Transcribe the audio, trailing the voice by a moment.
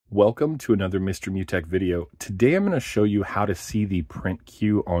Welcome to another Mr. Mutech video. Today I'm going to show you how to see the print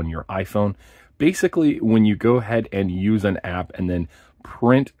queue on your iPhone. Basically, when you go ahead and use an app and then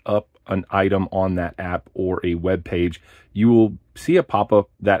print up an item on that app or a web page, you will see a pop-up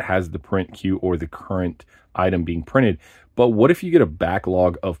that has the print queue or the current item being printed. But what if you get a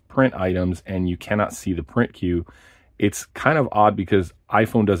backlog of print items and you cannot see the print queue? It's kind of odd because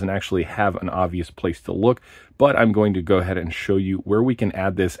iPhone doesn't actually have an obvious place to look, but I'm going to go ahead and show you where we can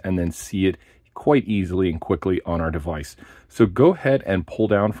add this and then see it quite easily and quickly on our device. So go ahead and pull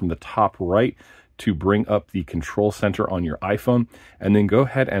down from the top right to bring up the control center on your iPhone, and then go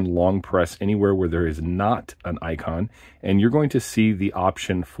ahead and long press anywhere where there is not an icon, and you're going to see the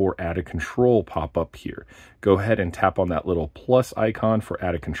option for add a control pop up here. Go ahead and tap on that little plus icon for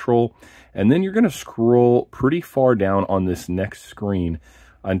add a control, and then you're going to scroll pretty far down on this next screen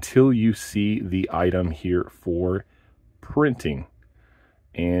until you see the item here for printing.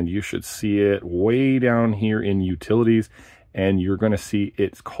 And you should see it way down here in utilities, and you're going to see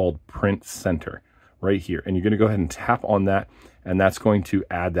it's called Print Center right here. And you're going to go ahead and tap on that, and that's going to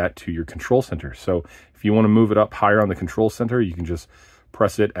add that to your control center. So if you want to move it up higher on the control center, you can just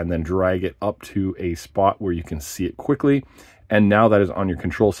press it and then drag it up to a spot where you can see it quickly. And now that is on your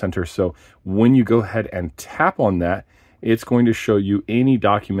control center. So when you go ahead and tap on that, it's going to show you any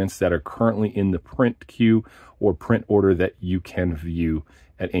documents that are currently in the print queue or print order that you can view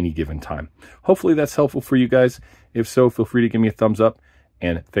at any given time. Hopefully that's helpful for you guys. If so, feel free to give me a thumbs up,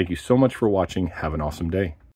 and thank you so much for watching. Have an awesome day.